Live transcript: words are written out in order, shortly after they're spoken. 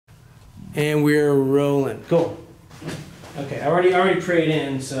And we're rolling. Cool. Okay, I already prayed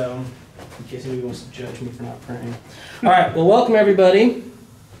in, so in case anybody wants to judge me for not praying. All right, well, welcome everybody.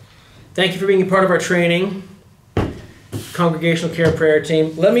 Thank you for being a part of our training, Congregational Care Prayer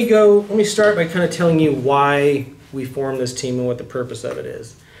Team. Let me start by kind of telling you why we formed this team and what the purpose of it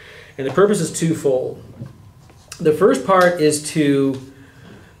is. And the purpose is twofold. The first part is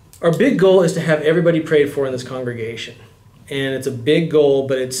our big goal is to have everybody prayed for in this congregation. And it's a big goal,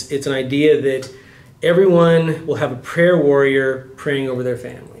 but it's an idea that everyone will have a prayer warrior praying over their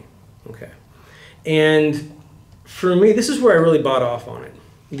family. Okay. And for me, this is where I really bought off on it.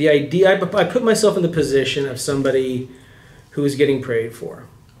 The idea, I put myself in the position of somebody who is getting prayed for.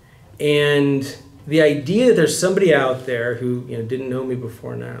 And the idea that there's somebody out there who didn't know me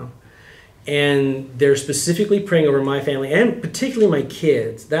before now, and they're specifically praying over my family, and particularly my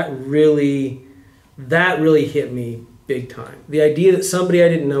kids, that really hit me big time. The idea that somebody I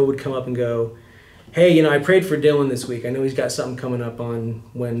didn't know would come up and go, hey, I prayed for Dylan this week. I know he's got something coming up on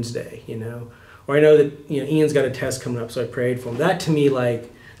Wednesday, Or I know that, Ian's got a test coming up, so I prayed for him. That to me, that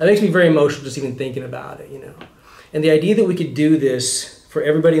makes me very emotional just even thinking about it, And the idea that we could do this for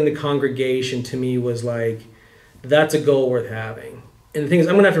everybody in the congregation to me was that's a goal worth having. And the thing is,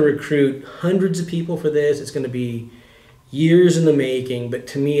 I'm going to have to recruit hundreds of people for this. It's going to be years in the making, but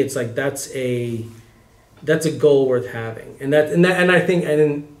to me, it's that's a goal worth having. And I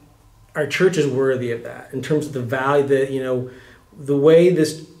think our church is worthy of that in terms of the value that, the way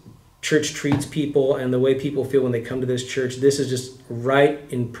this church treats people and the way people feel when they come to this church. This is just right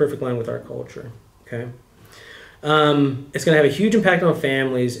in perfect line with our culture. Okay. It's going to have a huge impact on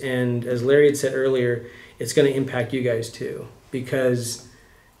families. And as Larry had said earlier, it's going to impact you guys too, because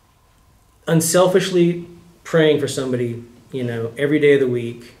unselfishly praying for somebody, every day of the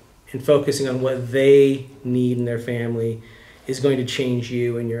week and focusing on what they need in their family is going to change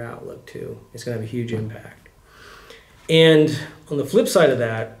you and your outlook too. It's going to have a huge impact. And on the flip side of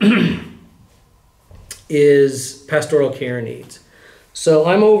that is pastoral care needs. So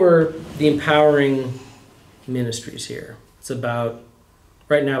I'm over the empowering ministries here. It's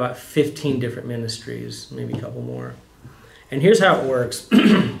right now about 15 different ministries, maybe a couple more. And here's how it works.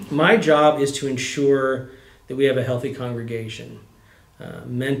 My job is to ensure that we have a healthy congregation,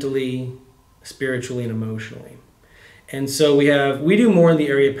 mentally, spiritually, and emotionally. And so we do more in the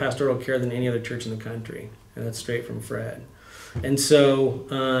area of pastoral care than any other church in the country. And that's straight from Fred. And so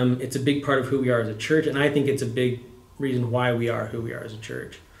it's a big part of who we are as a church. And I think it's a big reason why we are who we are as a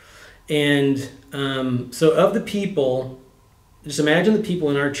church. And so of the people, just imagine the people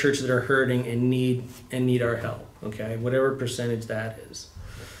in our church that are hurting and need our help. Okay, whatever percentage that is.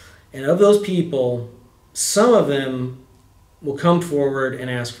 And of those people, some of them will come forward and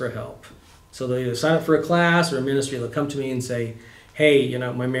ask for help. So they'll either sign up for a class or a ministry. They'll come to me and say, hey,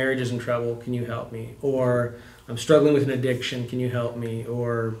 my marriage is in trouble. Can you help me? Or I'm struggling with an addiction. Can you help me?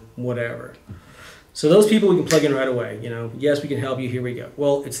 Or whatever. So those people we can plug in right away. Yes, we can help you. Here we go.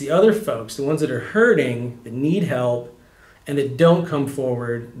 Well, it's the other folks, the ones that are hurting, that need help, and that don't come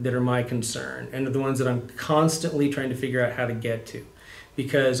forward, that are my concern, and are the ones that I'm constantly trying to figure out how to get to.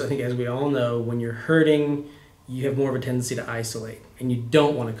 Because I think, as we all know, when you're hurting, you have more of a tendency to isolate, and you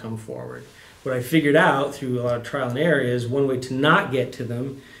don't want to come forward. What I figured out through a lot of trial and error is one way to not get to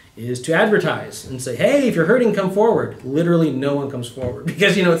them is to advertise and say, hey, if you're hurting, come forward. Literally no one comes forward.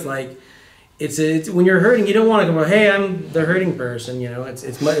 Because, it's when you're hurting, you don't want to go, hey, I'm the hurting person.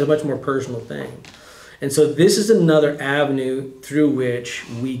 It's a much more personal thing. And so this is another avenue through which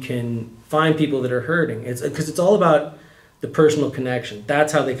we can find people that are hurting. Because it's all about the personal connection.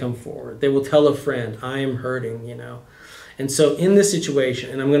 That's how they come forward. They will tell a friend, I am hurting, And so in this situation,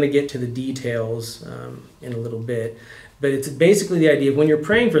 and I'm going to get to the details in a little bit, but it's basically the idea of when you're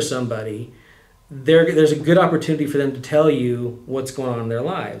praying for somebody, there's a good opportunity for them to tell you what's going on in their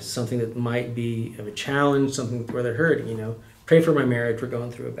lives, something that might be of a challenge, something where they're hurting, Pray for my marriage, we're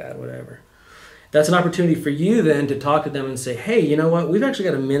going through a bad whatever. That's an opportunity for you then to talk to them and say, hey, you know what? We've actually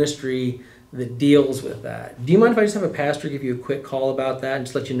got a ministry that deals with that. Do you mind if I just have a pastor give you a quick call about that and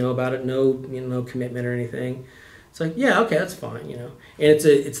just let you know about it? No, no commitment or anything. It's yeah, okay, that's fine, And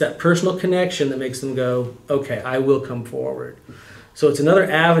it's that personal connection that makes them go, okay, I will come forward. So it's another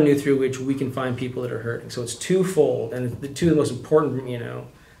avenue through which we can find people that are hurting. So it's twofold, and the two of the most important,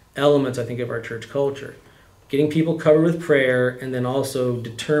 elements, I think, of our church culture. Getting people covered with prayer, and then also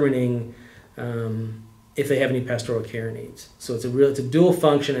determining if they have any pastoral care needs. So it's a dual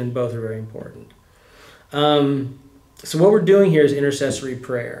function, and both are very important. So what we're doing here is intercessory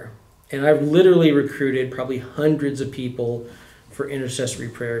prayer. And I've literally recruited probably hundreds of people for intercessory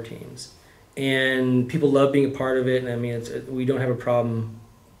prayer teams. And people love being a part of it. And we don't have a problem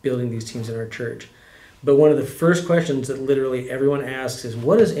building these teams in our church. But one of the first questions that literally everyone asks is,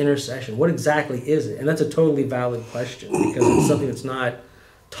 what is intercession? What exactly is it? And that's a totally valid question because it's something that's not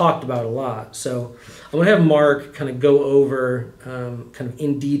talked about a lot. So I'm going to have Mark kind of go over kind of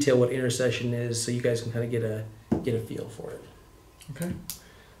in detail what intercession is so you guys can kind of get a feel for it. Okay.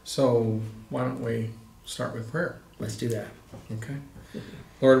 So why don't we start with prayer? Let's do that. Okay.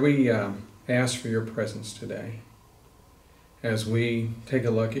 Lord, we ask for your presence today as we take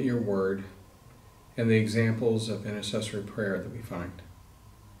a look at your word and the examples of intercessory prayer that we find.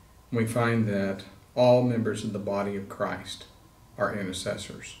 We find that all members of the body of Christ are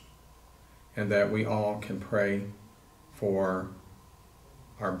intercessors, and that we all can pray for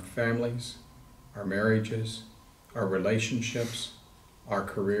our families, our marriages, our relationships, our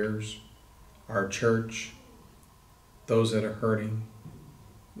careers, our church, those that are hurting.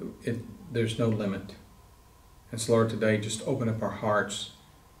 There's no limit. And so, Lord, today just open up our hearts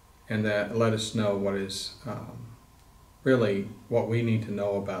and that let us know what is really what we need to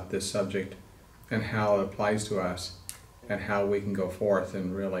know about this subject and how it applies to us and how we can go forth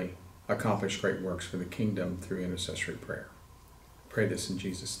and really accomplish great works for the kingdom through intercessory prayer. Pray this in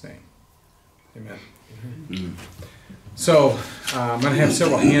Jesus' name. Amen. Mm-hmm. So I'm going to have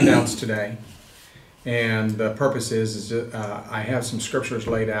several handouts today, and the purpose is I have some scriptures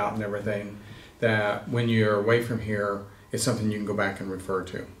laid out and everything that when you're away from here, it's something you can go back and refer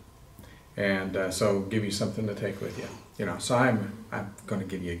to. And so give you something to take with you. So I'm going to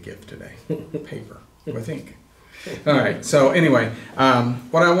give you a gift today, paper with ink. All right. So anyway,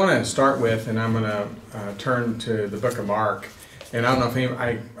 what I want to start with, and I'm going to turn to the book of Mark. And I don't know if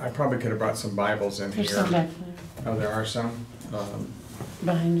I probably could have brought some Bibles in here. There's some back there. Oh, there are some.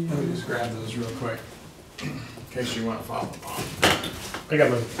 Behind you. Let me just grab those real quick in case you want to follow along. I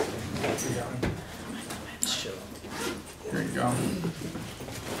got them. Here you go. All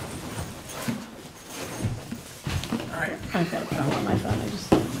right. I've got a problem on my phone. I just.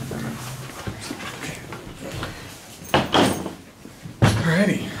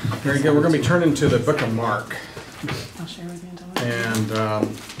 Alrighty. Very good. We're going to be turning to the book of Mark. I'll share with you until. And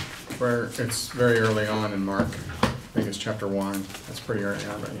where it's very early on in Mark. I think it's chapter 1. That's pretty early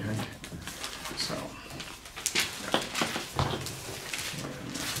on, don't you think? So,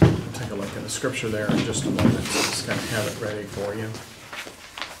 yeah. We'll take a look at the scripture there in just a moment. So just kind of have it ready for you.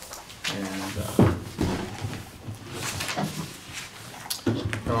 And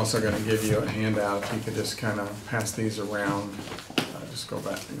I'm also going to give you a handout. If you could just kind of pass these around. Just go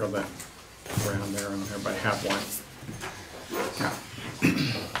back around there, and everybody have one. Yeah.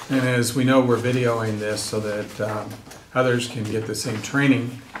 And as we know, we're videoing this so that others can get the same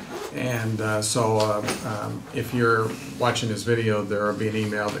training. And so if you're watching this video, there will be an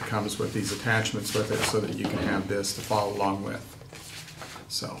email that comes with these attachments with it so that you can have this to follow along with.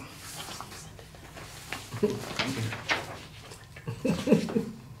 So.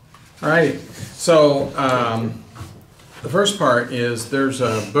 All right. So the first part is there's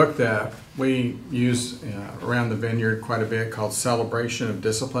a book that we use around the Vineyard quite a bit called Celebration of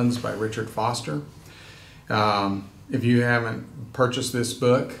Disciplines by Richard Foster. If you haven't purchased this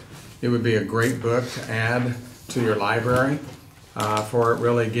book, it would be a great book to add to your library, for it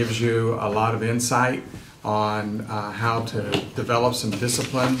really gives you a lot of insight on how to develop some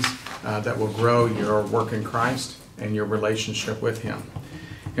disciplines that will grow your work in Christ and your relationship with Him.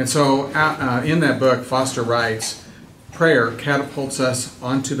 And so in that book, Foster writes, prayer catapults us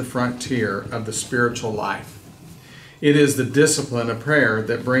onto the frontier of the spiritual life. It is the discipline of prayer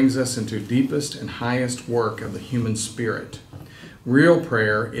that brings us into deepest and highest work of the human spirit. Real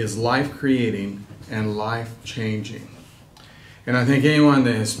prayer is life-creating and life-changing. And I think anyone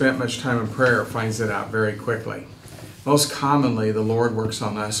that has spent much time in prayer finds it out very quickly. Most commonly, the Lord works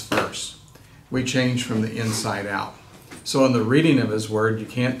on us first. We change from the inside out. So in the reading of His Word, you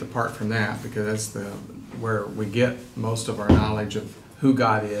can't depart from that because that's where we get most of our knowledge of who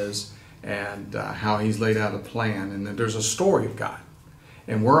God is and how He's laid out a plan. And that there's a story of God.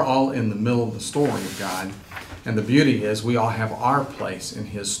 And we're all in the middle of the story of God. And the beauty is we all have our place in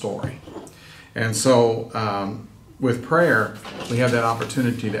His story. And so with prayer, we have that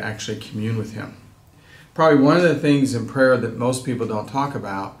opportunity to actually commune with Him. Probably one of the things in prayer that most people don't talk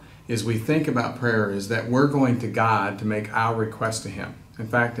about is we think about prayer is that we're going to God to make our request to Him. In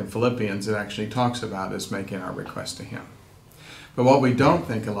fact, in Philippians, it actually talks about us making our request to Him. But what we don't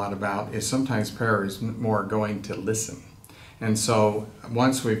think a lot about is sometimes prayer is more going to listen. And so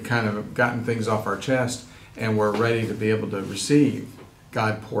once we've kind of gotten things off our chest and we're ready to be able to receive,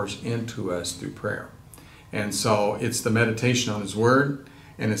 God pours into us through prayer. And so it's the meditation on His Word,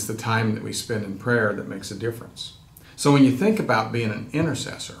 and it's the time that we spend in prayer that makes a difference. So when you think about being an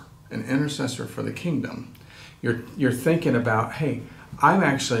intercessor for the kingdom, you're thinking about, hey, I'm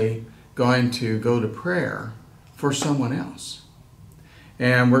actually going to go to prayer for someone else.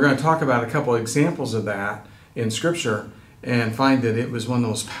 And we're going to talk about a couple of examples of that in Scripture and find that it was one of the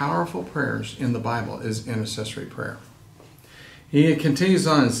most powerful prayers in the Bible is intercessory prayer. He continues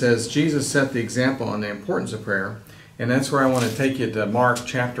on and says, Jesus set the example on the importance of prayer. And that's where I want to take you to Mark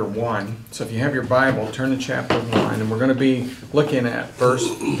chapter 1. So if you have your Bible, turn to chapter 1. And we're going to be looking at verse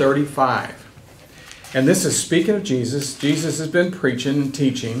 35. And this is speaking of Jesus. Jesus has been preaching and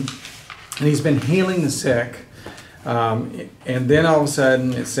teaching. And he's been healing the sick. And then all of a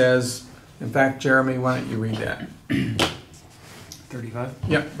sudden it says, in fact, Jeremy, why don't you read that? 35?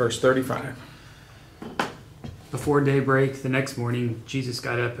 Yep, verse 35. Before daybreak the next morning, Jesus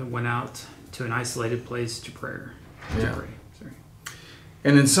got up and went out to an isolated place to pray. Sorry.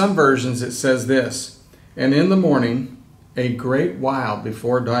 And in some versions it says this, and in the morning, a great while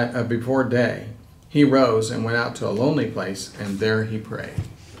before day, he rose and went out to a lonely place, and there he prayed.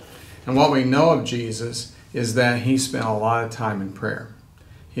 And what we know of Jesus is that he spent a lot of time in prayer.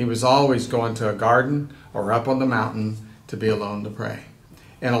 He was always going to a garden or up on the mountain to be alone to pray.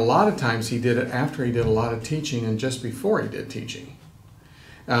 And a lot of times he did it after he did a lot of teaching and just before he did teaching.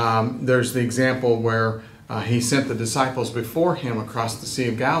 There's the example where he sent the disciples before him across the Sea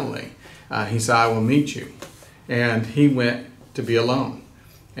of Galilee. He said, I will meet you. And he went to be alone.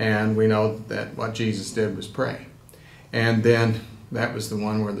 And we know that what Jesus did was pray. And then that was the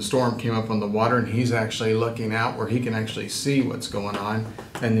one where the storm came up on the water and he's actually looking out where he can actually see what's going on.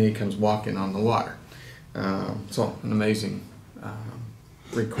 And then he comes walking on the water. So an amazing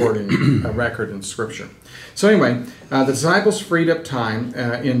record in Scripture. So anyway, the disciples freed up time.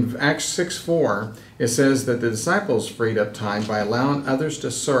 In Acts 6:4, it says that the disciples freed up time by allowing others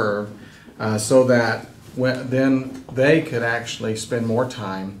to serve so that then they could actually spend more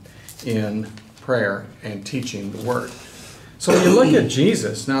time in prayer and teaching the Word. So when you look at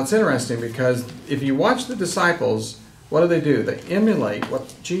Jesus, now it's interesting because if you watch the disciples, what do? They emulate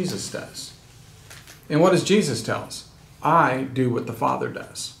what Jesus does. And what does Jesus tell us? I do what the Father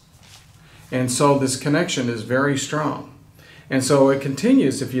does. And so this connection is very strong. And so it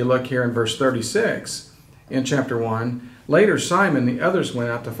continues, if you look here in verse 36 in chapter 1, later Simon and the others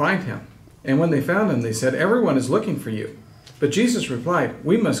went out to find him. And when they found him, they said, everyone is looking for you. But Jesus replied,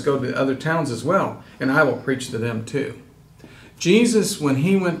 we must go to other towns as well, and I will preach to them too. Jesus, when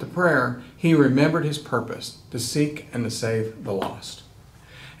he went to prayer, he remembered his purpose, to seek and to save the lost.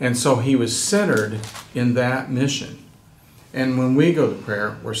 And so he was centered in that mission. And when we go to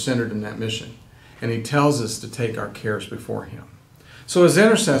prayer, we're centered in that mission. And he tells us to take our cares before him. So as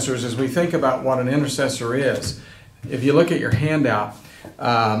intercessors, as we think about what an intercessor is, if you look at your handout,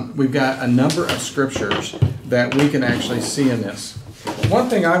 we've got a number of scriptures that we can actually see in this. One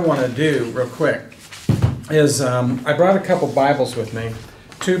thing I want to do real quick is I brought a couple Bibles with me,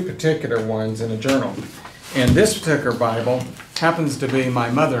 two particular ones in a journal. And this particular Bible happens to be my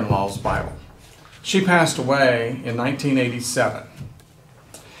mother-in-law's Bible. She passed away in 1987.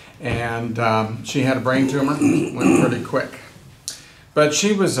 And she had a brain tumor, went pretty quick. But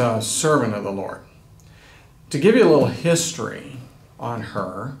she was a servant of the Lord. To give you a little history on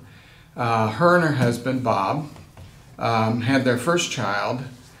her, her and her husband, Bob, had their first child,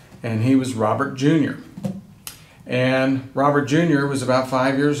 and he was Robert Jr. And Robert Jr. was about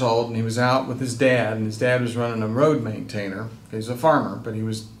 5 years old, and he was out with his dad, and his dad was running a road maintainer. He's a farmer, but he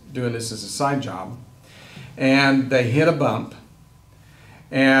was doing this as a side job. And they hit a bump,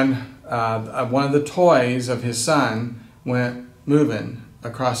 and one of the toys of his son went moving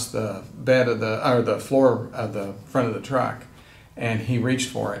across the bed of the floor of the front of the truck, and he reached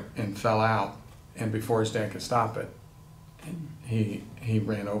for it and fell out. And before his dad could stop it, he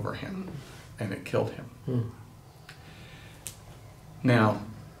ran over him, and it killed him. Now,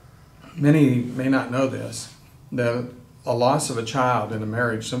 many may not know this, that a loss of a child in a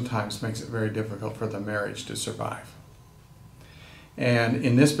marriage sometimes makes it very difficult for the marriage to survive. And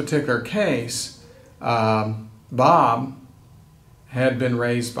in this particular case, Bob had been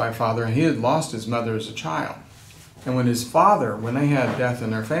raised by a father, and he had lost his mother as a child. And when they had death in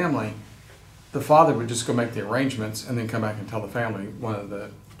their family, the father would just go make the arrangements and then come back and tell the family one of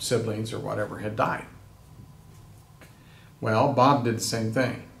the siblings or whatever had died. Well, Bob did the same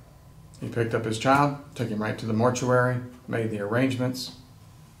thing. He picked up his child, took him right to the mortuary, made the arrangements,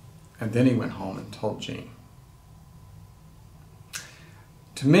 and then he went home and told Jean.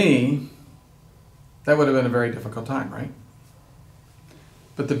 To me, that would have been a very difficult time, right?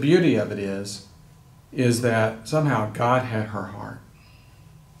 But the beauty of it is that somehow God had her heart.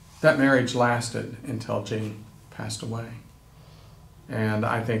 That marriage lasted until Jean passed away. And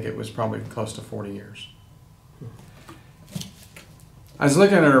I think it was probably close to 40 years. I was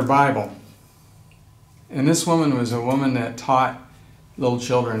looking at her Bible, and this woman was a woman that taught little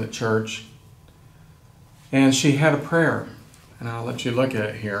children at church. And she had a prayer, and I'll let you look at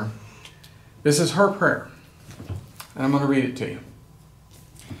it here. This is her prayer, and I'm going to read it to you.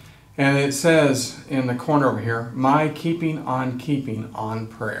 And it says in the corner over here, my keeping on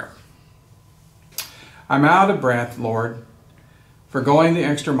prayer. I'm out of breath, Lord, for going the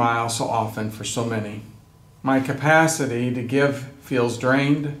extra mile so often for so many. My capacity to give feels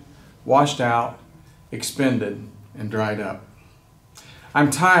drained, washed out, expended, and dried up. I'm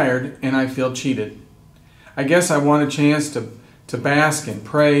tired and I feel cheated. I guess I want a chance to bask in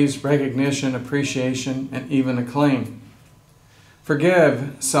praise, recognition, appreciation, and even acclaim.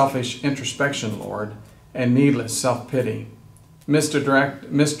 Forgive selfish introspection, Lord, and needless self-pity,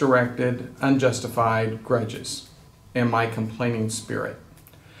 misdirected, unjustified grudges, and my complaining spirit.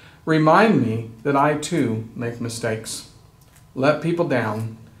 Remind me that I too make mistakes, let people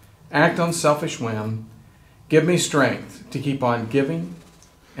down, act on selfish whim. Give me strength to keep on giving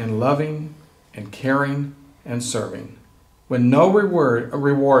and loving and caring and serving when no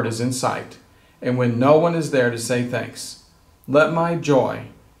reward is in sight and when no one is there to say thanks. Let my joy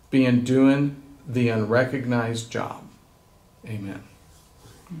be in doing the unrecognized job. Amen.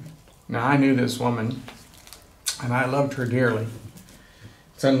 Now, I knew this woman, and I loved her dearly.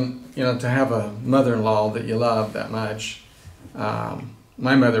 So, to have a mother-in-law that you love that much.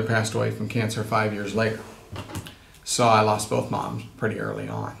 My mother passed away from cancer 5 years later. So I lost both moms pretty early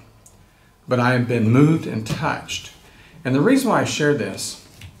on. But I have been moved and touched. And the reason why I share this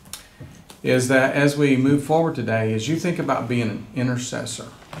is that as we move forward today, as you think about being an intercessor,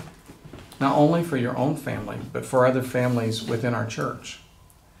 not only for your own family, but for other families within our church,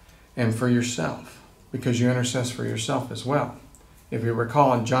 and for yourself, because you intercess for yourself as well. If you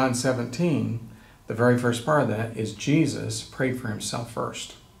recall in John 17, the very first part of that is Jesus prayed for himself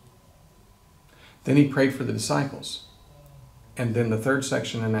first. Then he prayed for the disciples. And then the third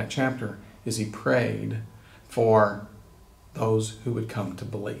section in that chapter is he prayed for those who would come to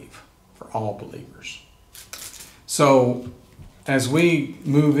believe, for all believers. So as we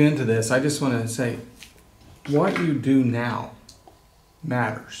move into this, I just want to say, what you do now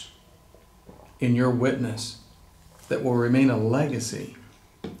matters in your witness that will remain a legacy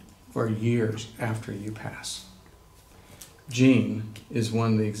for years after you pass. Jean is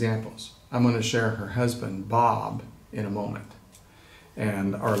one of the examples. I'm going to share her husband, Bob, in a moment,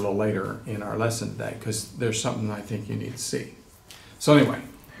 or a little later in our lesson today, because there's something I think you need to see. So anyway,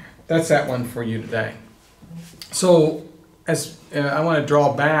 that's that one for you today. So as I want to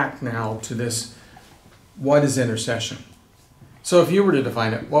draw back now to this, what is intercession? So if you were to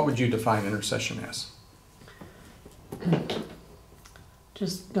define it, what would you define intercession as?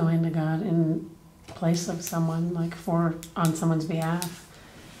 Just going to God in place of someone, like on someone's behalf.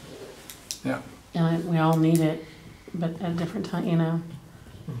 Yeah. And we all need it, but at a different time,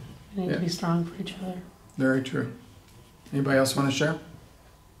 We need to be strong for each other. Very true. Anybody else want to share?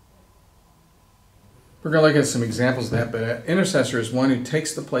 We're going to look at some examples of that, but an intercessor is one who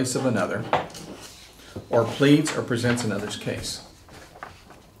takes the place of another, or pleads or presents another's case.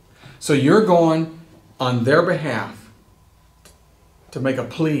 So you're going on their behalf to make a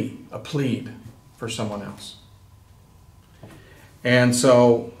plead for someone else. And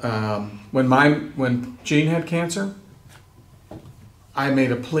so when Jean had cancer, I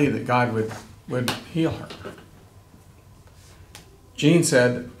made a plea that God would heal her. Jean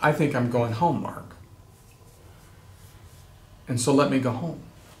said, I think I'm going home, Mark. And so let me go home.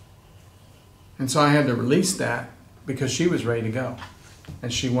 And so I had to release that because she was ready to go.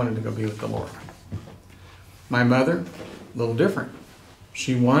 And she wanted to go be with the Lord. My mother, a little different.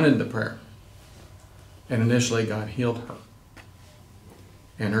 She wanted the prayer. And initially God healed her.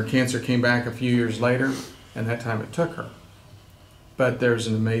 And her cancer came back a few years later, and that time it took her. But there's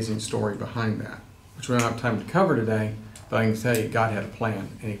an amazing story behind that, which we don't have time to cover today, but I can tell you God had a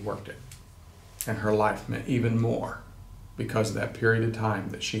plan and he worked it. And her life meant even more because of that period of time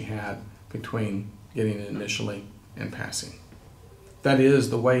that she had between getting it initially and passing. That is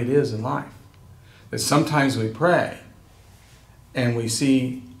the way it is in life. That sometimes we pray and we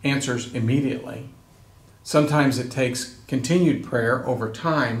see answers immediately. Sometimes it takes continued prayer over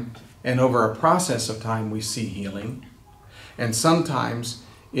time, and over a process of time we see healing. And sometimes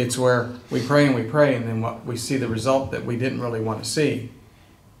it's where we pray and then we see the result that we didn't really want to see.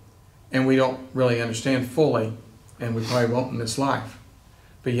 And we don't really understand fully, and we probably won't in this life.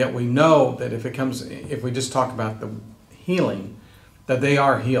 But yet we know that if we just talk about the healing, that they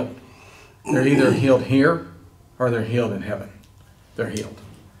are healed. They're either healed here or they're healed in heaven. They're healed.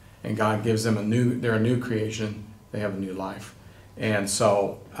 And God gives them they're a new creation. They have a new life. And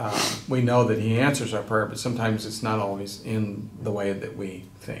so we know that he answers our prayer, but sometimes it's not always in the way that we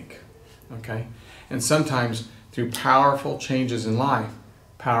think. Okay? And sometimes through powerful changes in life,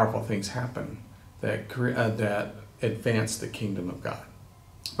 powerful things happen that advance the kingdom of God.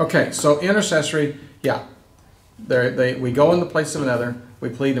 Okay, so intercessory, yeah. We go in the place of another, we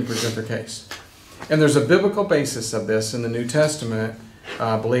plead and present their case. And there's a biblical basis of this in the New Testament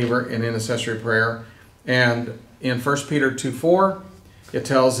believer in intercessory prayer. And in 1 Peter 2:4, it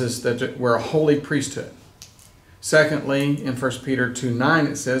tells us that we're a holy priesthood. Secondly, in 1 Peter 2:9,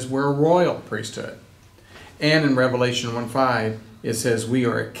 it says we're a royal priesthood. And in Revelation 1:5, it says we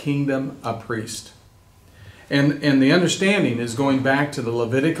are a kingdom of priests. And the understanding is going back to the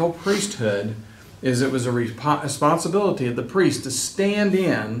Levitical priesthood, is it was a responsibility of the priest to stand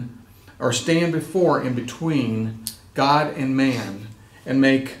in or stand before in between God and man and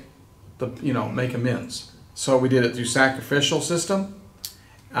make amends. So we did it through sacrificial system,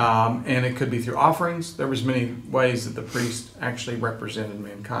 and it could be through offerings. There was many ways that the priest actually represented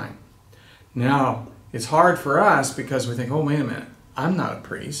mankind. Now, it's hard for us because we think, oh, wait a minute, I'm not a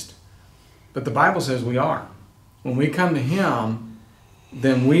priest. But the Bible says we are. When we come to him,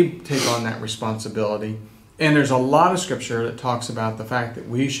 then we take on that responsibility. And there's a lot of scripture that talks about the fact that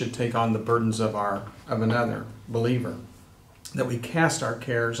we should take on the burdens of another believer, that we cast our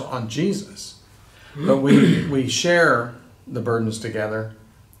cares on Jesus. But we share the burdens together,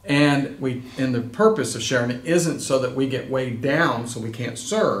 and the purpose of sharing it isn't so that we get weighed down so we can't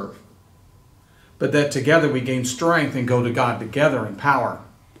serve, but that together we gain strength and go to God together in power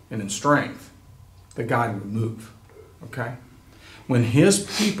and in strength, that God would move. Okay? When his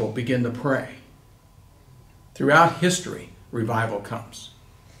people begin to pray, throughout history, revival comes.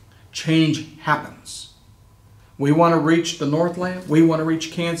 Change happens. We want to reach the Northland. We want to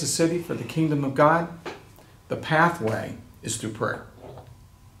reach Kansas City for the kingdom of God. The pathway is through prayer.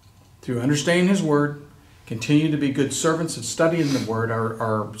 Through understanding his word, continue to be good servants of studying the word,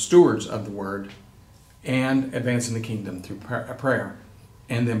 or stewards of the word, and advancing the kingdom through prayer,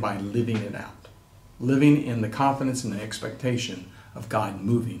 and then by living it out. Living in the confidence and the expectation of God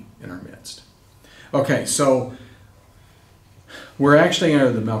moving in our midst. Okay, so we're actually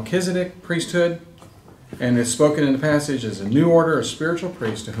under the Melchizedek priesthood, and it's spoken in the passage as a new order of spiritual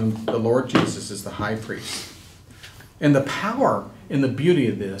priests to whom the Lord Jesus is the high priest. And the power and the beauty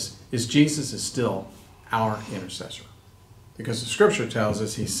of this is Jesus is still our intercessor. Because the scripture tells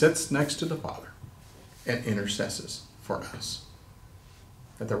us he sits next to the Father and intercesses for us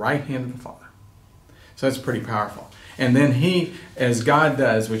at the right hand of the Father. So that's pretty powerful. And then he, as God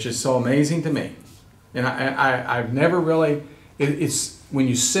does, which is so amazing to me, and I've never really, it's when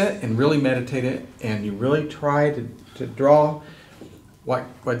you sit and really meditate it and you really try to draw what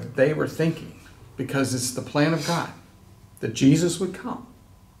they were thinking, because it's the plan of God that Jesus would come.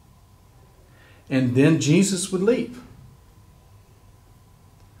 And then Jesus would leave.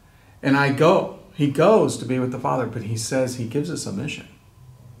 And he goes to be with the Father, but he says he gives us a mission.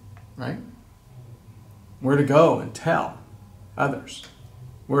 Right? We're to go and tell others.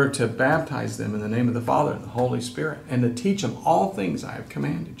 We're to baptize them in the name of the Father and the Holy Spirit, and to teach them all things I have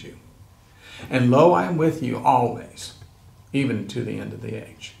commanded you. And lo, I am with you always, even to the end of the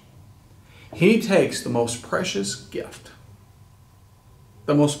age. He takes the most precious gift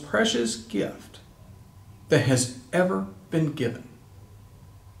that has ever been given.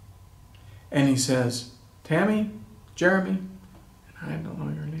 And he says, Tammy, Jeremy, and I don't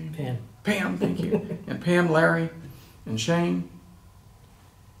know your name. Pam, thank you. And Pam, Larry, and Shane.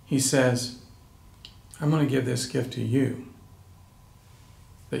 He says, I'm going to give this gift to you,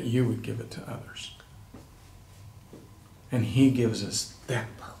 that you would give it to others. And he gives us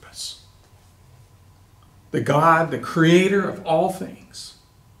that purpose. The God, the creator of all things,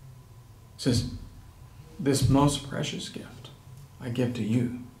 says, this most precious gift I give to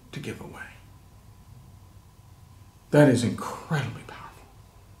you to give away. That is incredibly powerful.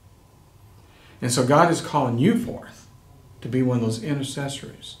 And so God is calling you forth to be one of those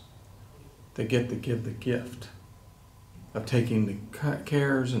intercessories that get to give the gift of taking the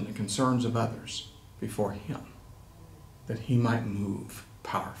cares and the concerns of others before him, that he might move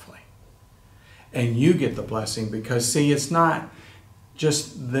powerfully. And you get the blessing because, see, it's not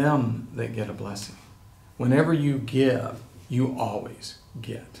just them that get a blessing. Whenever you give, you always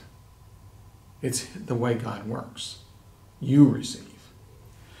get. It's the way God works. You receive.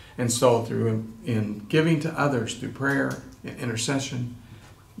 And so in giving to others through prayer and intercession,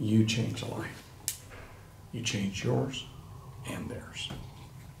 you change a life. You change yours and theirs.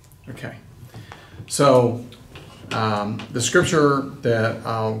 Okay. So The scripture that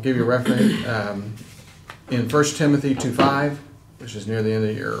I'll give you a reference in 1 Timothy 2:5, which is near the end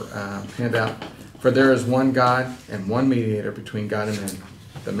of your handout. For there is one God and one mediator between God and men,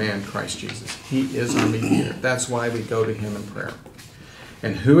 the man Christ Jesus. He is our mediator. That's why we go to him in prayer.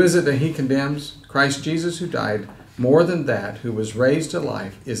 And who is it that he condemns? Christ Jesus, who died. More than that, who was raised to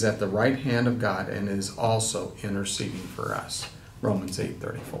life, is at the right hand of God and is also interceding for us. Romans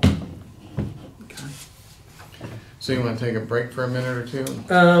 8:34. Okay. So you want to take a break for a minute or two?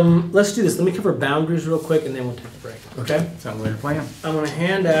 Let's do this. Let me cover boundaries real quick, and then we'll take a break. Okay? Sounds like a plan. I'm going to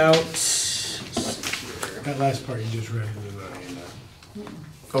hand out. That last part you just read was not a handout.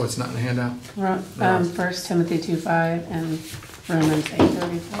 Oh, it's not in the handout? 1 Timothy 2:5 and Romans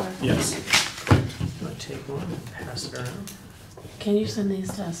 8:34. Yes. I'm going to take one and pass it around. Can you send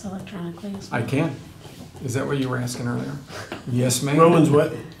these to us electronically as well? I can. Is that what you were asking earlier? Yes, ma'am. Romans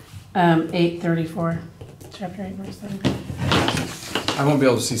what? 8:34. Chapter 8, verse 34. I won't be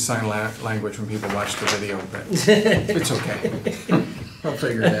able to see sign language when people watch the video, but it's okay. I'll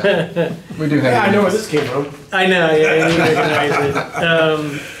figure it out. We do have. Yeah, I know where this came from. I know, yeah, you recognize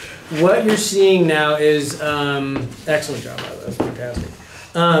it. What you're seeing now is, excellent job, by the way, that's fantastic.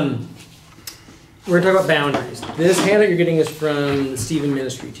 We're going to talk about boundaries. This handout you're getting is from the Stephen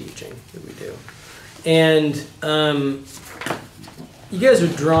Ministry teaching that we do. And you guys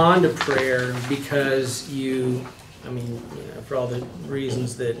are drawn to prayer because for all the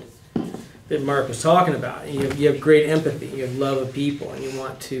reasons that Mark was talking about. You have great empathy, you have love of people, and you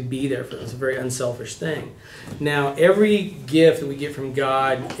want to be there for them. It's a very unselfish thing. Now, every gift that we get from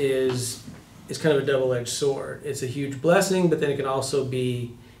God is kind of a double-edged sword. It's a huge blessing, but then it can also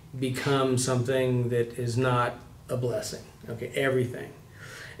become something that is not a blessing. Okay, everything.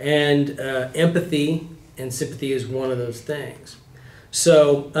 And empathy and sympathy is one of those things.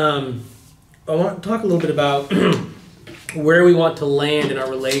 So I want to talk a little bit about where we want to land in our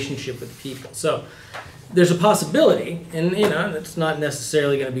relationship with people. So there's a possibility, and it's not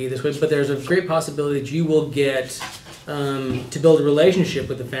necessarily going to be this way, but there's a great possibility that you will get to build a relationship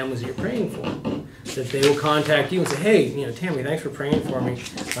with the families that you're praying for. That they will contact you and say, hey, Tammy, thanks for praying for me.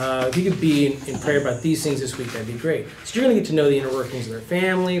 If you could be in prayer about these things this week, that'd be great. So you're going to get to know the inner workings of their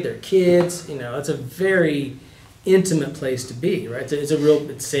family, their kids. It's a very intimate place to be, right?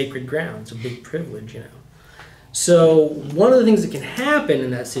 It's sacred ground. It's a big privilege, So one of the things that can happen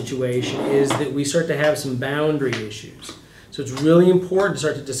in that situation is that we start to have some boundary issues. So it's really important to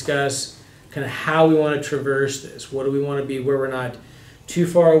start to discuss kind of how we want to traverse this. What do we want to be where we're not too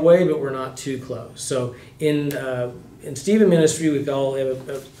far away, but we're not too close. So in Stephen Ministry, we all have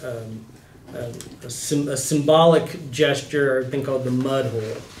a symbolic gesture, a thing called the mud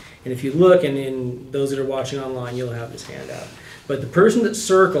hole. And if you look, and in those that are watching online, you'll have this handout. But the person that's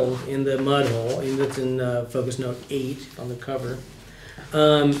circled in the mud hole, and that's in focus note 8 on the cover,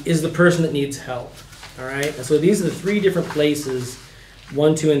 is the person that needs help. All right? And so these are the 3 different places,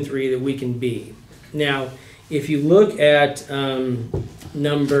 1, 2, and 3, that we can be. Now, if you look at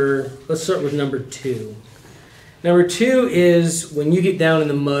let's start with number 2. Number 2 is when you get down in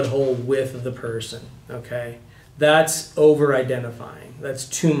the mud hole with the person, okay? That's over-identifying. That's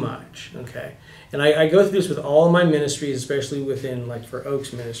too much, okay? And I go through this with all of my ministries, especially within, for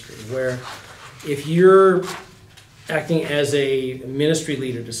Oaks Ministry, where if you're acting as a ministry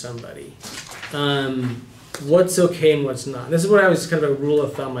leader to somebody, what's okay and what's not. This is what I was kind of a rule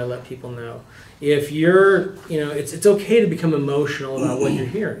of thumb I let people know. If you're, it's okay to become emotional about what you're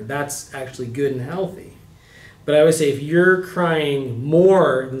hearing. That's actually good and healthy. But I always say if you're crying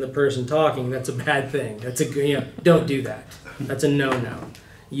more than the person talking, that's a bad thing. That's a good, don't do that. That's a no-no.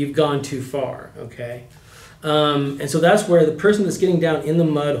 You've gone too far, okay? And so that's where the person that's getting down in the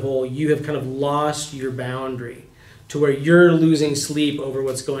mud hole, you have kind of lost your boundary to where you're losing sleep over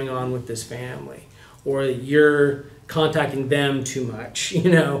what's going on with this family, or you're contacting them too much,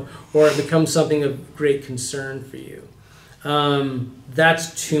 or it becomes something of great concern for you.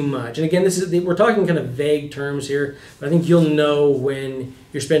 That's too much. And again, we're talking kind of vague terms here, but I think you'll know when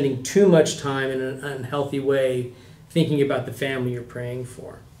you're spending too much time in an unhealthy way thinking about the family you're praying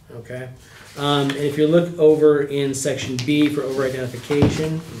for, okay? And if you look over in section B for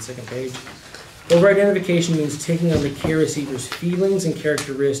over-identification, on the second page, over-identification means taking on the care receiver's feelings and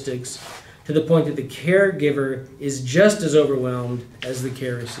characteristics to the point that the caregiver is just as overwhelmed as the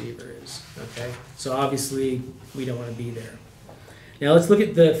care receiver is, okay? So obviously, we don't want to be there. Now let's look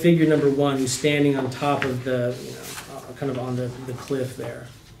at the figure number 1 who's standing on top of the, kind of on the cliff there.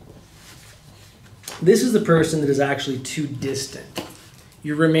 This is the person that is actually too distant.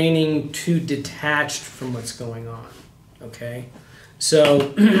 You're remaining too detached from what's going on, okay?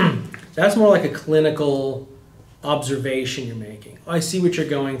 So that's more like a clinical observation you're making. I see what you're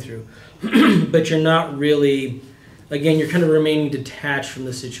going through, but you're not really, again, you're kind of remaining detached from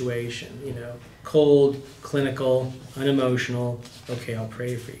the situation, you know, cold, clinical, unemotional, okay, I'll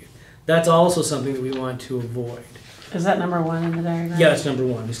pray for you. That's also something that we want to avoid. Is that number 1 in the diagram? Yeah, that's number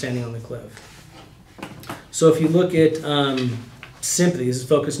 1, you're standing on the cliff. So if you look at sympathy, this is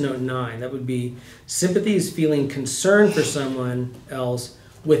focus note 9, that would be sympathy is feeling concern for someone else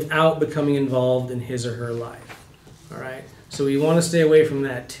without becoming involved in his or her life. All right, so we want to stay away from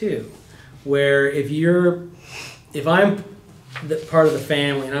that too, where if I'm part of the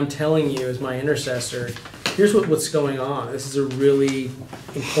family and I'm telling you as my intercessor, here's what's going on, this is a really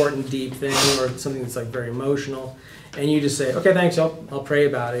important deep thing or something that's like very emotional, and you just say, okay, thanks, I'll pray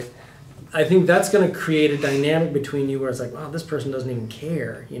about it. I think that's going to create a dynamic between you where it's like, wow, this person doesn't even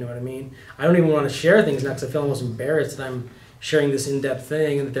care, you know what I mean? I don't even want to share things now because I feel almost embarrassed that I'm sharing this in-depth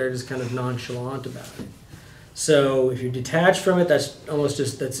thing and that they're just kind of nonchalant about it. So if you're detached from it,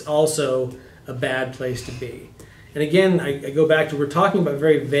 that's also a bad place to be. And again, I go back to, we're talking about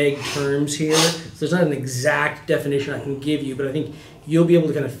very vague terms here, so there's not an exact definition I can give you, but I think you'll be able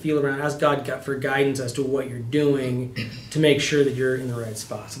to kind of feel around, ask God for guidance as to what you're doing to make sure that you're in the right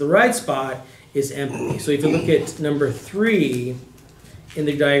spot. So the right spot is empathy. So if you look at number 3 in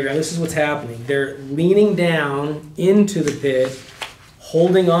the diagram, this is what's happening. They're leaning down into the pit,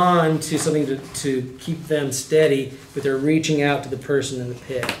 holding on to something to keep them steady, but they're reaching out to the person in the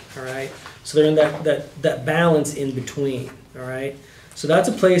pit, all right? So they're in that balance in between, all right? So that's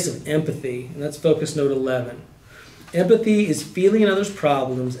a place of empathy, and that's focus note 11. Empathy is feeling others'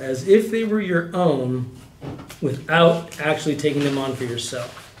 problems as if they were your own without actually taking them on for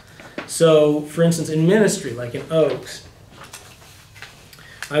yourself. So, for instance, in ministry, like in Oaks,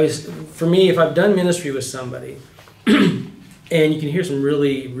 for me, if I've done ministry with somebody, and you can hear some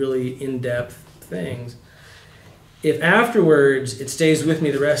really, really in-depth things, if afterwards it stays with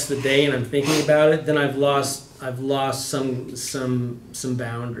me the rest of the day and I'm thinking about it, then I've lost some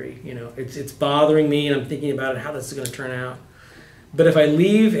boundary. You know, it's bothering me and I'm thinking about it, how this is going to turn out. But if I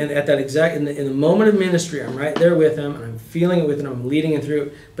leave and at that exact in the moment of ministry, I'm right there with him and I'm feeling it with him, I'm leading him through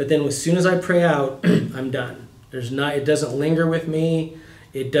it. But then as soon as I pray out, I'm done. It doesn't linger with me.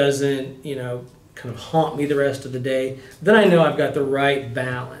 It doesn't, you know, kind of haunt me the rest of the day. Then I know I've got the right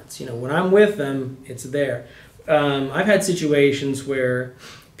balance. You know, when I'm with them, it's there. I've had situations where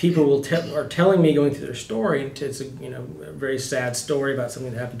people are telling me, going through their story, it's a very sad story about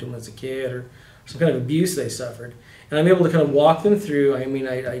something that happened to them as a kid or some kind of abuse they suffered, and I'm able to kind of walk them through. I mean,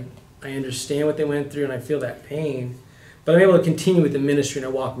 I understand what they went through and I feel that pain, but I'm able to continue with the ministry and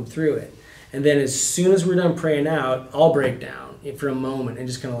I walk them through it. And then as soon as we're done praying out, I'll break down for a moment and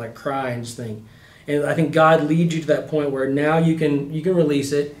just kind of like cry and just think. And I think God leads you to that point where now you can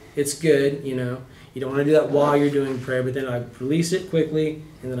release it. It's good, you know. You don't want to do that while you're doing prayer, but then I release it quickly,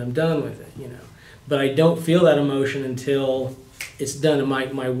 and then I'm done with it, you know. But I don't feel that emotion until it's done, and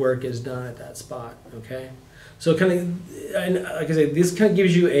my work is done at that spot, okay? So kind of, like I say, this kind of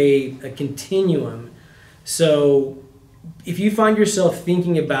gives you a continuum. So if you find yourself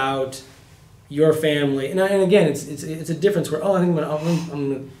thinking about your family, and again, it's a difference where, I think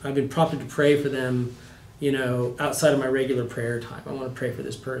I've been prompted to pray for them, you know, outside of my regular prayer time. I want to pray for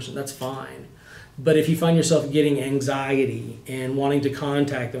this person. That's fine. But if you find yourself getting anxiety and wanting to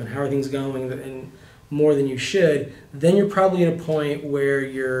contact them and how are things going and more than you should, then you're probably at a point where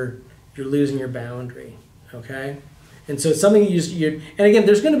you're losing your boundary, okay? And so it's something and again,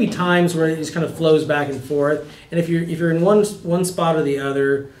 there's going to be times where it just kind of flows back and forth. And if you're in one spot or the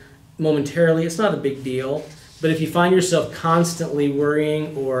other momentarily, it's not a big deal. But if you find yourself constantly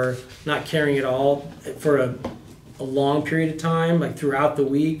worrying or not caring at all for a long period of time, like throughout the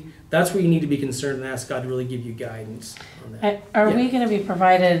week, that's where you need to be concerned and ask God to really give you guidance on that. Are we going to be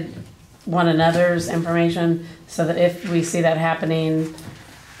provided one another's information so that if we see that happening,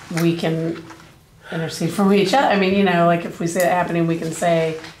 we can intercede for each other? I mean, you know, like if we see that happening, we can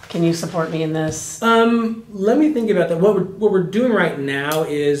say, can you support me in this? Let me think about that. What we're doing right now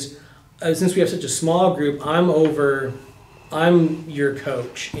is, since we have such a small group, I'm your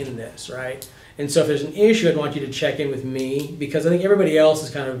coach in this, right? And so if there's an issue, I'd want you to check in with me because I think everybody else is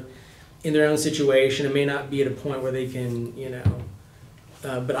kind of in their own situation and may not be at a point where they can, you know,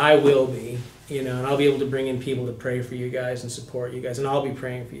 but I will be, you know, and I'll be able to bring in people to pray for you guys and support you guys, and I'll be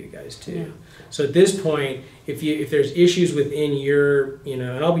praying for you guys too. Yeah. So at this point, if there's issues within your, you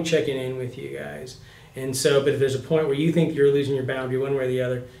know, and I'll be checking in with you guys. And so, but if there's a point where you think you're losing your boundary one way or the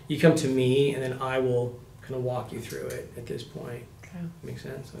other, you come to me and then I will kind of walk you through it at this point. Okay. Makes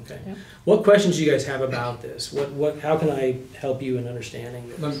sense? Okay. Yep. What questions do you guys have about this? How can I help you in understanding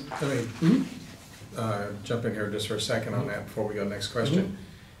this? jump in here just for a second on that before we go to the next question.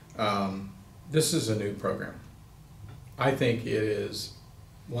 This is a new program. I think it is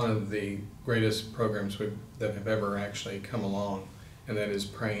one of the greatest programs that have ever actually come along, and that is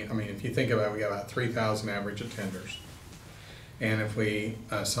praying. I mean, if you think about it, we got about 3,000 average attenders. And if we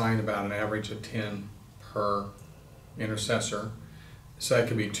assign about an average of 10 per intercessor, so that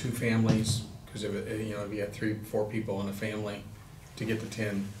could be 2 families, because if you have 3, 4 people in a family, to get to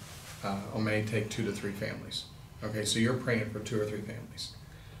 10, it may take 2 to 3 families. Okay, so you're praying for 2 or 3 families.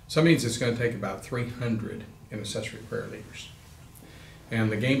 So that means it's going to take about 300 intercessory prayer leaders. And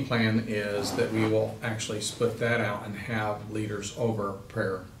the game plan is that we will actually split that out and have leaders over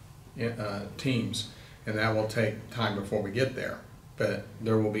prayer teams, and that will take time before we get there, but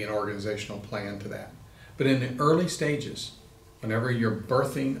there will be an organizational plan to that. But in the early stages, whenever you're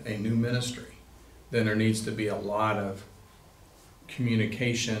birthing a new ministry, then there needs to be a lot of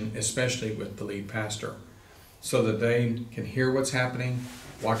communication, especially with the lead pastor, so that they can hear what's happening,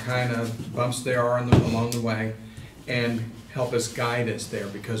 what kind of bumps there are along the way, and help us guide us there,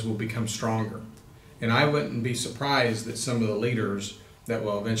 because we'll become stronger. And I wouldn't be surprised that some of the leaders that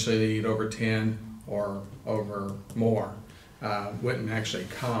will eventually lead over 10 or over more wouldn't actually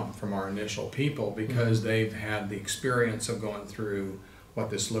come from our initial people, because they've had the experience of going through what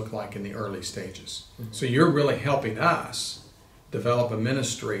this looked like in the early stages. So you're really helping us develop a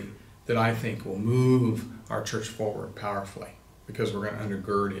ministry that I think will move our church forward powerfully, because we're going to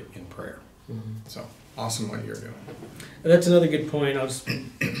undergird it in prayer. So awesome what you're doing. That's another good point. I'll just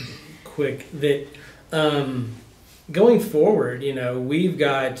quick that going forward, we've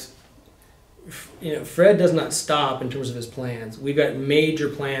got, Fred does not stop in terms of his plans. We've got major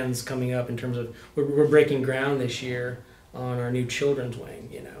plans coming up in terms of we're breaking ground this year on our new children's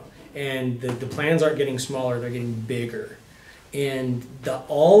wing, and the plans aren't getting smaller; they're getting bigger. And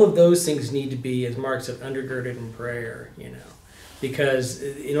all of those things need to be, as Mark said, undergirded in prayer, because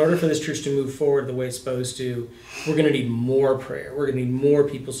in order for this church to move forward the way it's supposed to, we're going to need more prayer. We're going to need more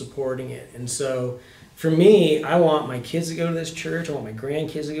people supporting it. And so for me, I want my kids to go to this church. I want my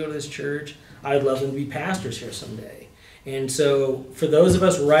grandkids to go to this church. I'd love them to be pastors here someday. And so for those of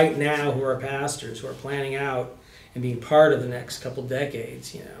us right now who are pastors, who are planning out and being part of the next couple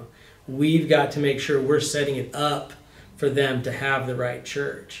decades, we've got to make sure we're setting it up for them to have the right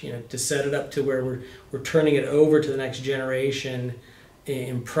church, to set it up to where we're turning it over to the next generation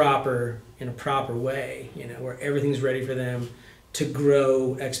in a proper way, where everything's ready for them to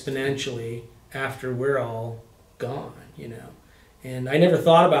grow exponentially after we're all gone, And I never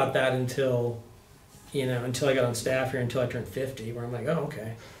thought about that until I got on staff here, until I turned 50, where I'm like, oh,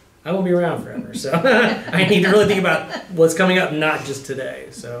 okay, I won't be around forever, so I need to really think about what's coming up, not just today.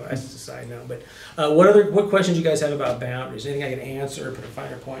 So that's just a side note. But what questions you guys have about boundaries? Anything I can answer or put a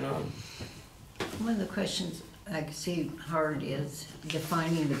finer point on? One of the questions I can see hard is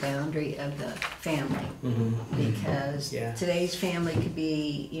defining the boundary of the family, because today's family could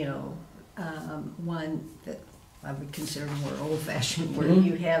be, one that I would consider more old-fashioned, where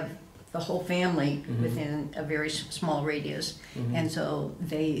you have the whole family within a very small radius, and so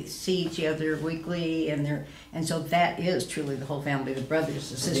they see each other weekly, and so that is truly the whole family: the brothers,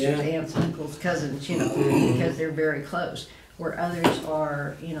 the sisters, aunts, uncles, cousins, because they're very close. Where others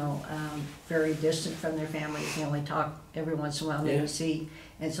are, very distant from their families, they only talk every once in a while, maybe see,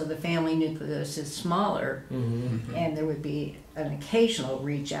 and so the family nucleus is smaller, and there would be an occasional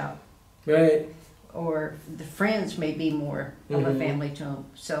reach out, right? Or the friends may be more of a family to them.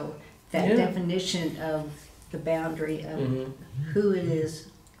 So that definition of the boundary of who it is,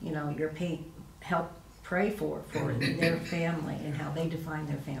 you're help pray for their family and how they define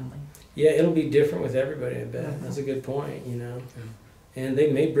their family. Yeah, it'll be different with everybody, I bet. That's a good point, And they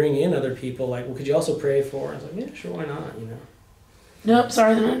may bring in other people, like, well, could you also pray for? I was like, yeah, sure, why not, Nope,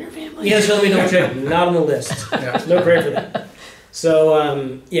 sorry, they're not in your family. Yeah, so let me double check. Not on the list. No prayer for that. So,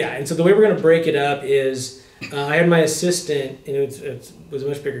 and so the way we're going to break it up is I had my assistant, and it was a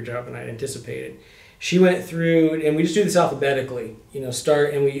much bigger job than I anticipated. She went through, and we just do this alphabetically,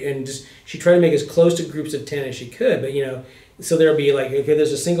 she tried to make as close to groups of 10 as she could, but, so there'll be like, okay,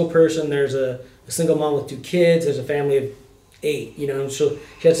 there's a single person, there's a single mom with 2 kids, there's a family of 8, and so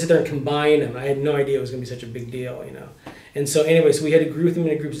she had to sit there and combine them. I had no idea it was going to be such a big deal, And so anyway, so we had to group them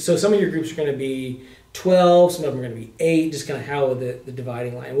into groups. So some of your groups are going to be 12, some of them are going to be 8, just kind of how the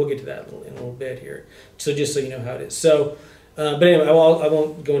dividing line. We'll get to that in a little bit here. So just so you know how it is. So, but anyway, I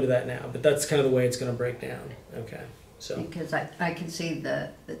won't go into that now, but that's kind of the way it's going to break down. Okay. So. Because I can see the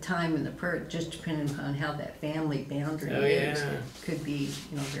time and the prayer, just depending upon how that family boundary is, could be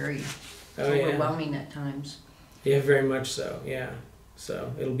very overwhelming at times. Yeah, very much so. Yeah.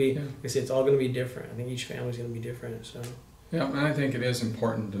 So it'll be, like I say, it's all going to be different. I think each family's going to be different. So Yeah, and I think it is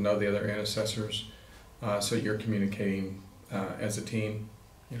important to know the other intercessors, so you're communicating as a team,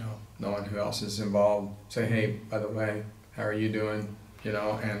 you know, knowing who else is involved. Say, hey, by the way, how are you doing? You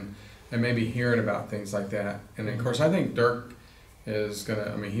know, and maybe hearing about things like that. And of course, I think Derk is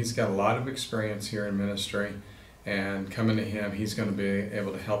gonna, I mean, he's got a lot of experience here in ministry, and coming to him, he's gonna be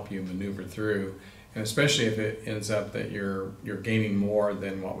able to help you maneuver through. And especially if it ends up that you're gaining more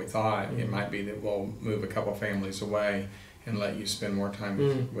than what we thought, it might be that we'll move a couple families away and let you spend more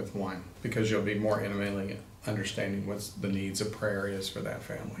time with one, because you'll be more intimately understanding what the needs of prayer is for that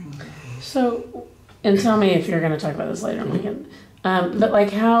family. So, and tell me if you're going to talk about this later, Lincoln. But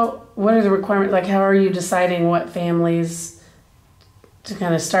like, what are the requirements? Like, how are you deciding what families to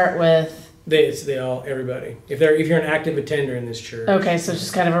kind of start with? Everybody. If you're an active attender in this church. Okay, so it's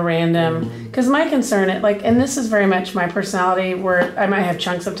just kind of a random. Because my concern, and this is very much my personality, where I might have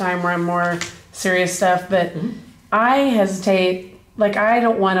chunks of time where I'm more serious stuff, but I hesitate. Like, I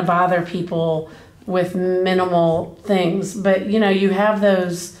don't want to bother people with minimal things, but you know, you have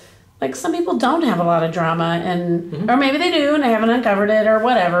those. Like, some people don't have a lot of drama, and or maybe they do and they haven't uncovered it or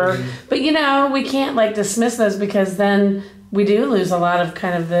whatever. But you know, we can't like dismiss those, because then we do lose a lot of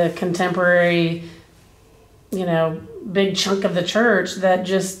kind of the contemporary, you know, big chunk of the church that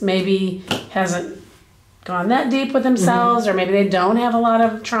just maybe hasn't gone that deep with themselves, or maybe they don't have a lot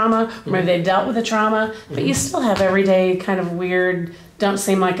of trauma, or maybe they dealt with the trauma, but you still have everyday kind of weird, don't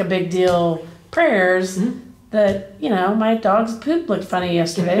seem like a big deal prayers that, you know, my dog's poop looked funny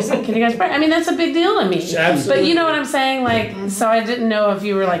yesterday, so can you guys pray? I mean, that's a big deal to me. Absolutely. But you know what I'm saying? Like, so I didn't know if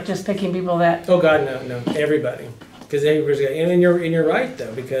you were like just picking people that... Oh God, no, everybody. Because everybody's got, and you're right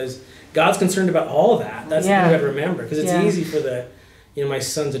though, because God's concerned about all that. That's the thing you got to remember, because it's easy for my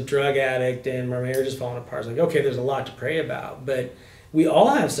son's a drug addict and my marriage is falling apart. It's like, okay, there's a lot to pray about, but we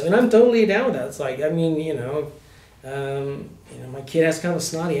all have stuff, and I'm totally down with that. It's like, I mean, my kid has kind of a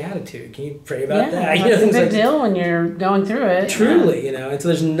snotty attitude. Can you pray about that? That's a big deal when you're going through it. Truly, and so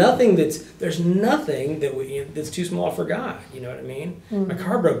there's nothing that's too small for God. You know what I mean? My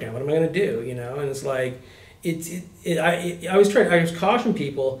car broke down. What am I going to do? And it's like, I always caution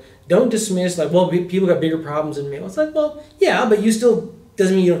people, don't dismiss, like, well, people got bigger problems than me. Well, it's like, well, yeah, but you still,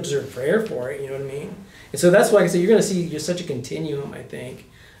 doesn't mean you don't deserve prayer for it, you know what I mean? And so that's why I say you're going to see just such a continuum, I think,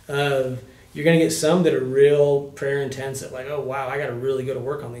 of you're going to get some that are real prayer intensive, like, oh, wow, I got to really go to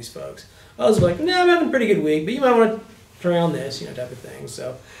work on these folks. Others are like, no, I'm having a pretty good week, but you might want to pray on this, type of thing.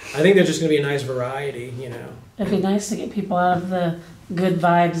 So I think there's just going to be a nice variety, It'd be nice to get people out of the good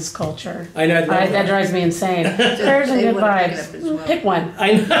vibes culture. I know. That drives me insane. Prayers and good vibes. Pick one.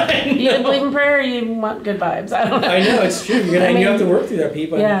 I know. You believe in prayer, or you want good vibes. I don't know. I know, it's true. You have to work through that,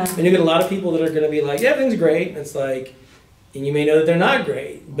 people. Yeah. And you get a lot of people that are going to be like, yeah, everything's great. And it's like, and you may know that they're not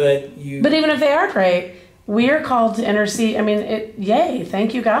great, but But even if they are great, we are called to intercede. I mean, yay,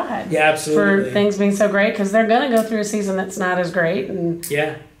 thank you, God. Yeah, absolutely. For things being so great, because they're going to go through a season that's not as great. And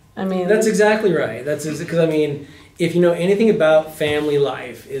yeah. I mean, that's exactly right. That's because, if you know anything about family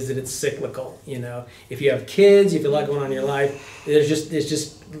life, is that it's cyclical. If you have kids, if you have a lot going on in your life, it's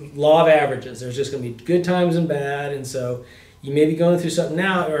just law of averages. There's just going to be good times and bad, and so you may be going through something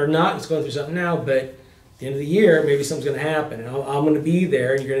now, or not. It's going through something now, but at the end of the year, maybe something's going to happen, and I'm going to be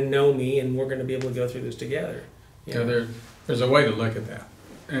there, and you're going to know me, and we're going to be able to go through this together. There's a way to look at that,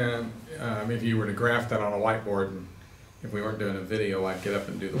 and if you were to graph that on a whiteboard, and if we weren't doing a video, I'd get up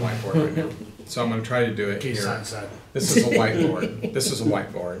and do the whiteboard right now. So I'm going to try to do it here. This is a whiteboard. This is a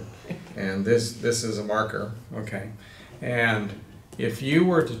whiteboard. And this is a marker. Okay. And if you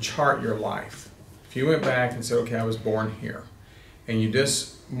were to chart your life, if you went back and said, okay, I was born here, and you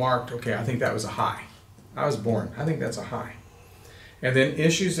just marked, okay, I think that was a high. I was born. I think that's a high. And then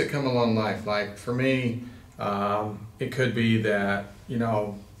issues that come along life, like for me, it could be that,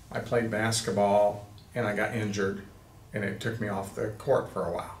 I played basketball and I got injured, and it took me off the court for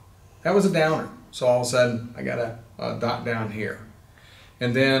a while. That was a downer. So all of a sudden, I got a dot down here.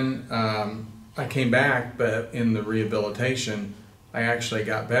 And then I came back, but in the rehabilitation, I actually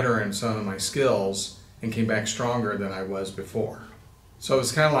got better in some of my skills and came back stronger than I was before. So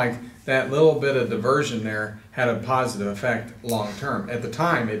it's kind of like that little bit of diversion there had a positive effect long term. At the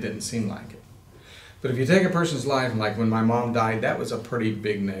time, it didn't seem like it. But if you take a person's life, like when my mom died, that was a pretty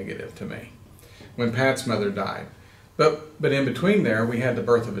big negative to me. When Pat's mother died. But in between there, we had the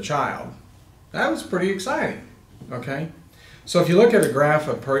birth of a child. That was pretty exciting, okay? So if you look at a graph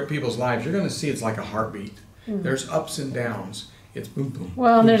of people's lives, you're going to see it's like a heartbeat. There's ups and downs. it's boom, boom.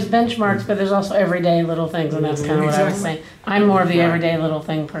 Well, and there's benchmarks, but there's also everyday little things, and that's kind of what I was saying. I'm more of the everyday little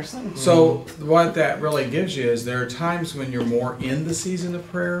thing person. So what that really gives you is there are times when you're more in the season of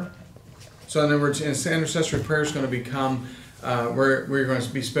prayer. So in other words, intercessory prayer is going to become where you're going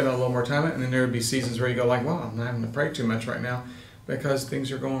to be spending a little more time in it, and then there will be seasons where you go like, well, I'm not having to pray too much right now because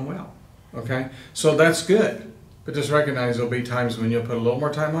things are going well. Okay? So that's good. But just recognize there'll be times when you'll put a little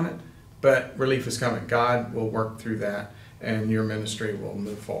more time on it, but relief is coming. God will work through that, and your ministry will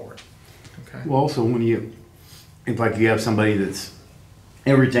move forward. Okay? Well, also when it's like you have somebody that's,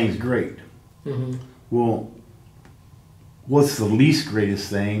 everything's great. Well, what's the least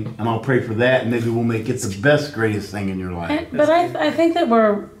greatest thing? And I'll pray for that, and maybe we'll make it the best greatest thing in your life. But I think that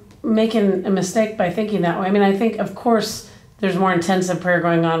we're making a mistake by thinking that way. I mean, I think, of course, there's more intensive prayer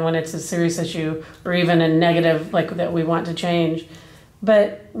going on when it's a serious issue or even a negative, like that we want to change.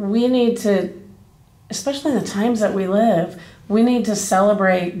 But we need to, especially in the times that we live, we need to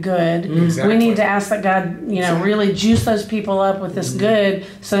celebrate good. Exactly. We need to ask that God, really juice those people up with this good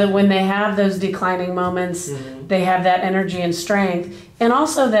so that when they have those declining moments, they have that energy and strength. And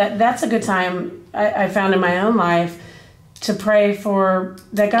also that's a good time, I found in my own life, to pray for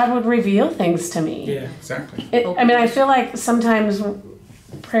that God would reveal things to me. Yeah, exactly. I feel like sometimes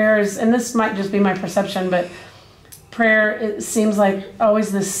prayers, and this might just be my perception, but prayer, it seems like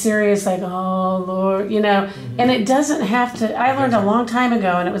always this serious, like, oh Lord, and it doesn't have to. I learned a long time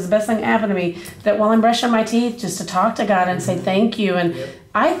ago, and it was the best thing that happened to me, that while I'm brushing my teeth, just to talk to God and say thank you. And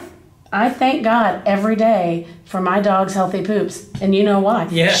I thank God every day for my dog's healthy poops. And you know why?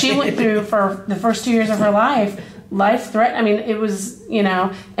 Yeah. She went through, for the first 2 years of her life threat. I mean, it was,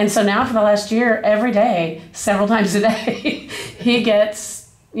 and so now for the last year, every day, several times a day, he gets,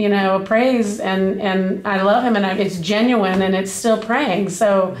 praise, and I love him, and it's genuine, and it's still praying.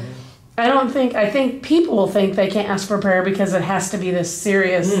 So I think people will think they can't ask for prayer because it has to be this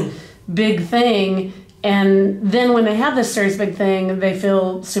serious, big thing. And then when they have this serious, big thing, they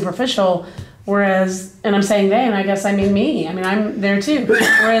feel superficial. Whereas, and I'm saying they, and I guess I mean me. I mean, I'm there too.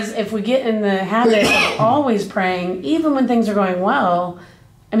 Whereas if we get in the habit of always praying, even when things are going well,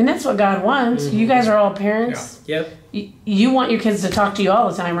 I mean, that's what God wants. You guys are all parents. Yep. You want your kids to talk to you all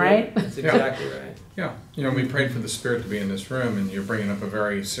the time, right? That's exactly right. Yeah. We prayed for the Spirit to be in this room, and you're bringing up a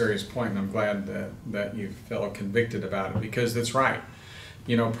very serious point, and I'm glad that you felt convicted about it, because that's right.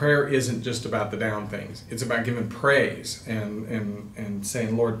 Prayer isn't just about the down things. It's about giving praise and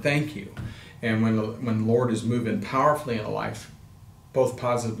saying, Lord, thank you. And when the Lord is moving powerfully in a life, both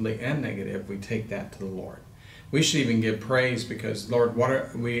positively and negative, we take that to the Lord. We should even give praise because, Lord,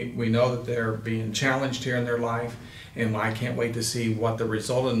 we know that they're being challenged here in their life, and I can't wait to see what the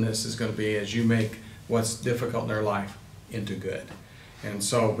result in this is going to be as you make what's difficult in their life into good. And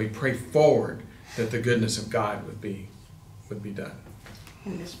so we pray forward that the goodness of God would be done.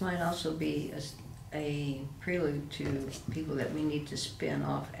 And this might also be a prelude to people that we need to spin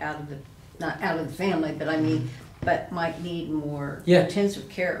off not out of the family, but might need more intensive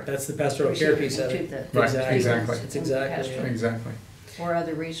care. That's the pastoral care piece of it. Exactly. It's exactly. Or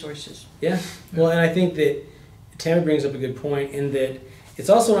other resources. Yeah. Well, and I think that Tammy brings up a good point in that it's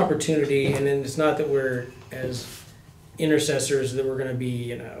also an opportunity, and then it's not that we're, as intercessors, that we're going to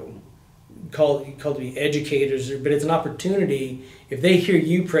be, called to be educators, but it's an opportunity. If they hear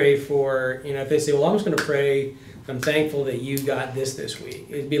you pray for, if they say, well, I'm just going to pray, I'm thankful that you got this week.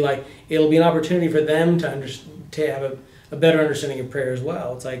 It'll be an opportunity for them to have a better understanding of prayer as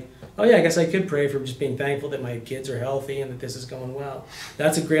well. It's like, oh yeah, I guess I could pray for just being thankful that my kids are healthy and that this is going well.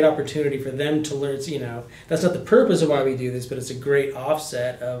 That's a great opportunity for them to learn. That's not the purpose of why we do this, but it's a great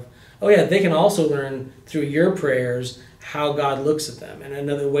offset of, oh yeah, they can also learn through your prayers how God looks at them, and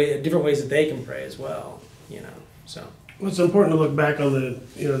different ways that they can pray as well. So. Well, it's important to look back on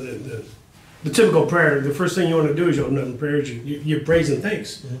the typical prayer. The first thing you want to do is you open up in prayer. You're praising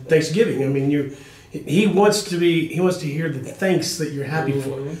thanks, Thanksgiving. I mean, he wants to hear the thanks that you're happy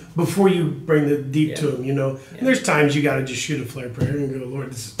for before you bring the deep to him. And there's times you got to just shoot a flare prayer and go,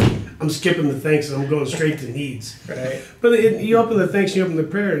 Lord, I'm skipping the thanks and I'm going straight to needs. Right. But you open the thanks, you open the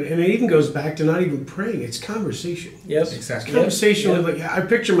prayer, and it even goes back to not even praying. It's conversation. Yes, exactly. Conversation with, I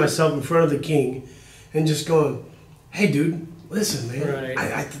picture myself in front of the king, and just going, "Hey, dude, listen, man. Right.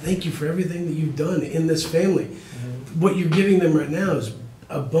 I thank you for everything that you've done in this family. What you're giving them right now is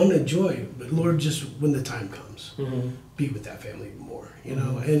abundant joy. But Lord, just when the time comes, be with that family more.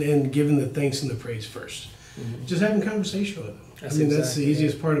 And giving the thanks and the praise first. Just having conversation with them. That's the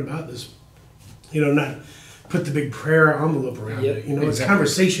easiest part about this. Not put the big prayer envelope around it. It's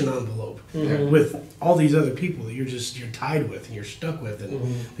conversation envelope with all these other people that you're tied with and you're stuck with,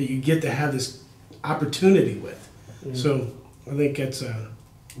 and that you get to have this opportunity with. So I think that's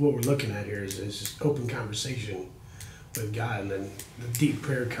what we're looking at here is just open conversation with God, and then the deep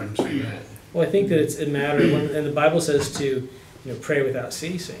prayer comes from that. Well, I think that it matters, and the Bible says to pray without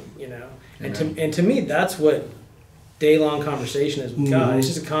ceasing. And to me, that's what day-long conversation is with God. It's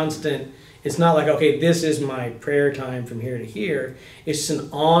just a constant. It's not like, okay, this is my prayer time from here to here. It's just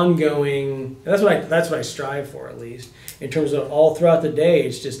an ongoing. That's what I strive for, at least in terms of all throughout the day.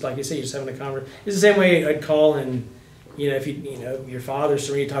 It's just like you say, you're just having a conversation. It's the same way I'd call and if your father,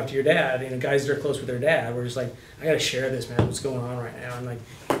 so when you talk to your dad, guys that are close with their dad, we're just like, I got to share this, man. What's going on right now? And like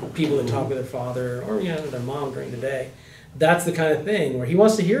people that talk with their father or their mom during the day. That's the kind of thing where he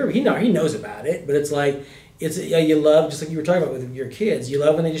wants to hear. He knows about it, but it's like. You love, just like you were talking about with your kids, you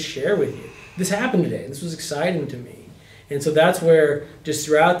love when they just share with you. This happened today. This was exciting to me. And so that's where just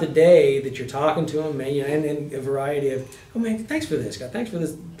throughout the day that you're talking to them, and a variety of, oh man, thanks for this, God. Thanks for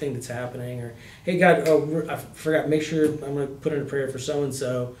this thing that's happening. Or, hey, God, I forgot, make sure I'm going to put in a prayer for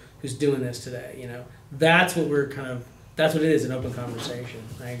so-and-so who's doing this today. That's what that's what it is, an open conversation.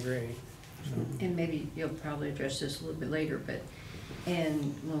 I agree. So. And maybe you'll probably address this a little bit later, but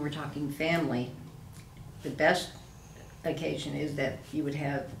when we're talking family, the best occasion is that you would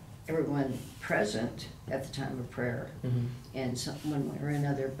have everyone present at the time of prayer in one way or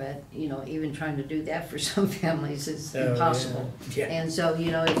another. But, even trying to do that for some families is impossible. Yeah. And so,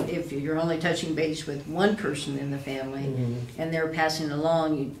 if you're only touching base with one person in the family and they're passing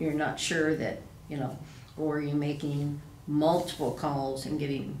along, you're not sure that, or you're making multiple calls and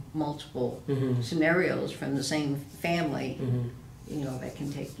getting multiple scenarios from the same family. That can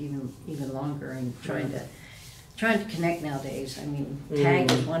take even longer, and trying to connect nowadays. I mean,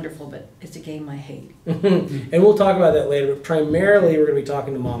 tag is wonderful, but it's a game I hate. And we'll talk about that later, but primarily we're going to be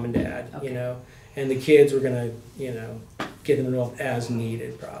talking to mom and dad, Okay. And the kids we're going to, get them involved as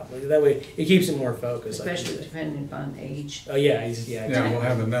needed probably. That way it keeps it more focused. Especially depending upon age. Oh yeah, Yeah, we'll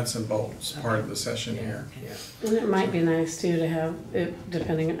have the nuts and bolts part of the session here. Yeah. And it might be nice too to have it,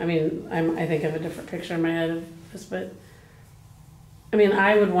 depending. I mean, I think of a different picture in my head of this, but I mean,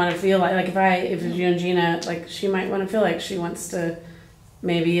 I would want to feel like if it's you and Gina, like she might want to feel like she wants to.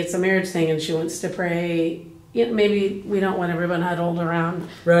 Maybe it's a marriage thing, and she wants to pray. Maybe we don't want everyone huddled around,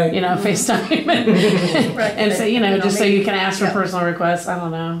 right? FaceTime, Right. And so just so you can ask for personal requests. I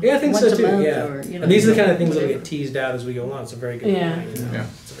don't know. Yeah, I think so too. Yeah, or, and these are the kind of things that get teased out as we go along. It's a very good point. Yeah. It's a very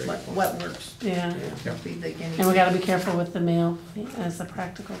good point. What works? Yeah. Yeah. And we got to be careful with the mail as a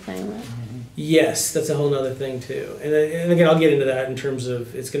practical thing. Yes, that's a whole other thing too. And again, I'll get into that in terms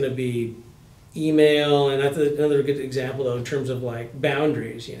of it's going to be email, and that's another good example though in terms of like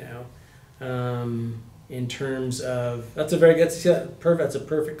boundaries. In terms of that's a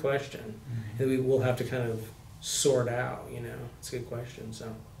perfect question, and we will have to kind of sort out. It's a good question. So,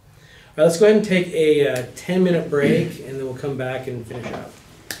 all right, let's go ahead and take a 10-minute break, and then we'll come back and finish up.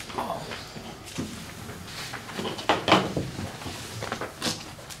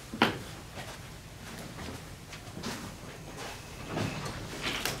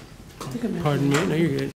 Pardon me. No, you're good.